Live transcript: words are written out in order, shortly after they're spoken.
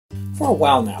For a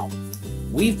while now,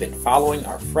 we've been following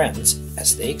our friends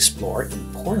as they explore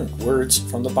important words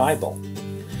from the Bible.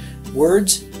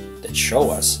 Words that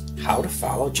show us how to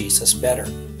follow Jesus better.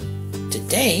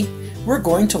 Today, we're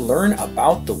going to learn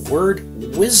about the word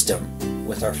wisdom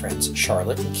with our friends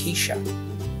Charlotte and Keisha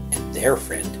and their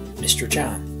friend, Mr.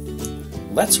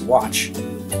 John. Let's watch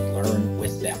and learn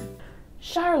with them.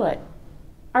 Charlotte,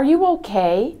 are you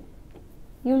okay?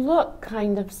 You look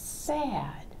kind of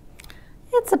sad.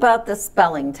 It's about the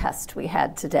spelling test we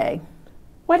had today.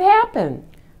 What happened?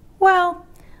 Well,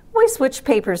 we switched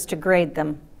papers to grade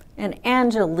them, and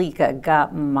Angelica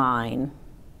got mine.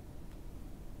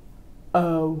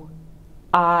 Oh,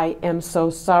 I am so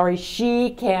sorry.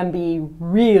 She can be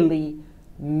really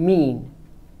mean.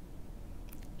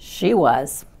 She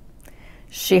was.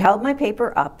 She held my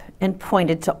paper up and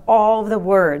pointed to all of the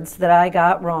words that I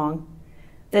got wrong.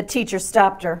 The teacher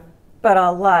stopped her, but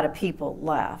a lot of people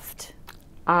laughed.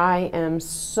 I am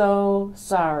so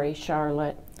sorry,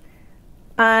 Charlotte.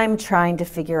 I'm trying to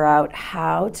figure out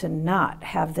how to not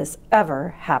have this ever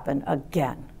happen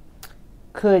again.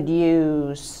 Could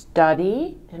you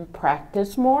study and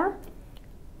practice more?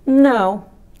 No,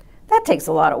 that takes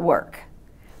a lot of work.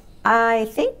 I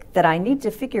think that I need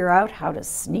to figure out how to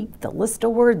sneak the list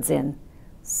of words in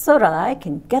so that I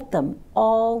can get them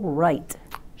all right.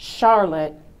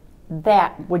 Charlotte,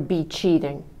 that would be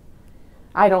cheating.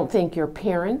 I don't think your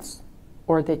parents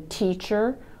or the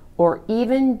teacher or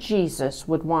even Jesus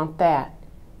would want that.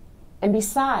 And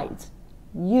besides,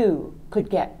 you could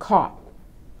get caught.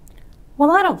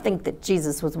 Well, I don't think that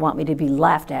Jesus would want me to be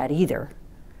laughed at either.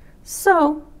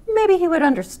 So maybe he would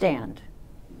understand.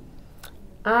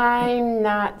 I'm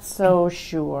not so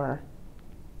sure.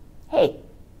 Hey,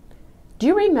 do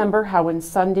you remember how in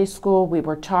Sunday school we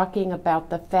were talking about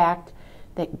the fact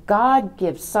that God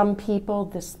gives some people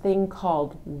this thing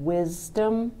called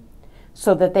wisdom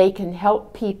so that they can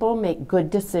help people make good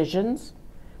decisions?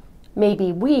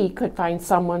 Maybe we could find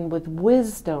someone with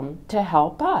wisdom to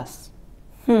help us.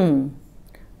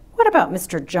 What about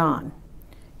Mr. John?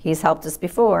 He's helped us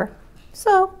before,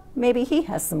 so maybe he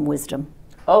has some wisdom.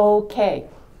 Okay,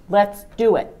 let's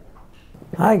do it.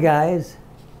 Hi guys,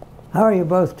 how are you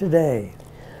both today?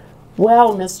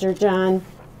 Well, Mr. John,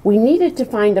 we needed to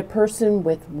find a person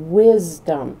with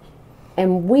wisdom,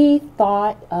 and we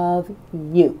thought of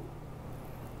you.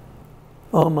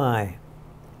 Oh my,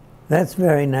 that's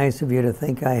very nice of you to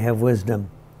think I have wisdom.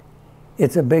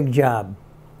 It's a big job,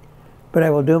 but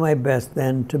I will do my best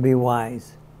then to be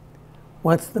wise.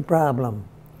 What's the problem?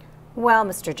 Well,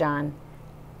 Mr. John,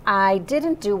 I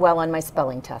didn't do well on my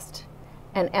spelling test,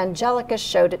 and Angelica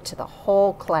showed it to the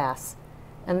whole class,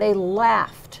 and they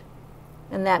laughed,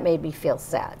 and that made me feel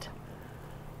sad.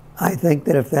 I think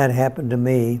that if that happened to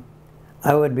me,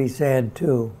 I would be sad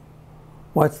too.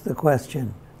 What's the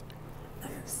question?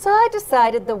 So I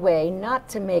decided the way not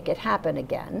to make it happen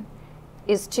again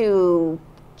is to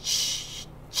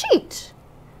cheat.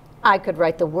 I could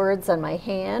write the words on my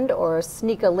hand or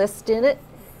sneak a list in it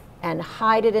and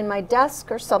hide it in my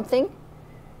desk or something.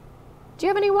 Do you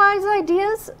have any wise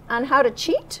ideas on how to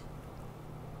cheat?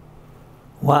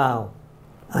 Wow,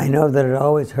 I know that it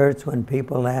always hurts when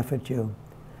people laugh at you,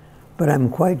 but I'm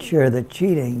quite sure that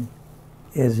cheating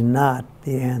is not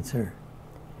the answer.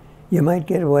 You might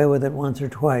get away with it once or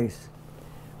twice,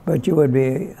 but you would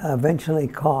be eventually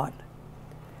caught,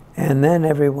 and then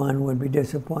everyone would be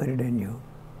disappointed in you.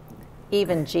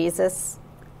 Even Jesus?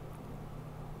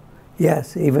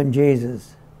 Yes, even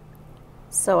Jesus.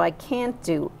 So I can't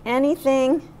do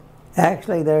anything?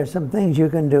 Actually, there are some things you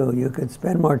can do. You could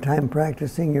spend more time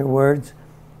practicing your words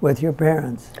with your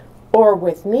parents. Or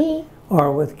with me.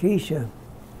 Or with Keisha.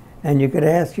 And you could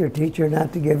ask your teacher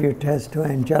not to give your test to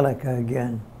Angelica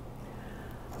again.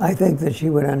 I think that she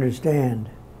would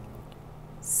understand.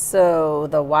 So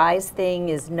the wise thing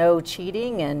is no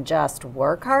cheating and just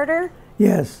work harder?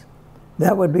 Yes,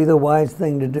 that would be the wise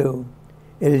thing to do.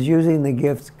 It is using the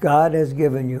gifts God has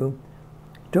given you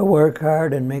to work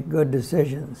hard and make good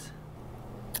decisions.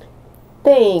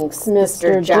 Thanks,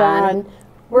 Mr. John.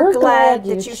 We're glad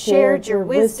that you shared your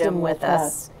wisdom with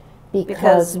us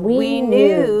because we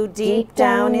knew deep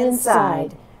down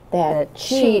inside that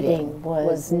cheating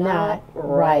was not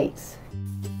right.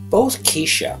 Both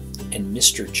Keisha and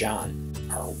Mr. John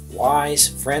are wise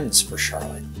friends for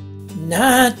Charlotte.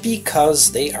 Not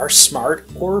because they are smart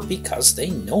or because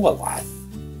they know a lot,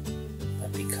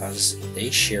 but because they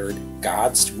shared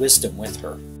God's wisdom with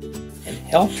her and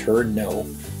helped her know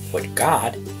what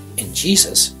God and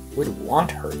Jesus would want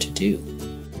her to do.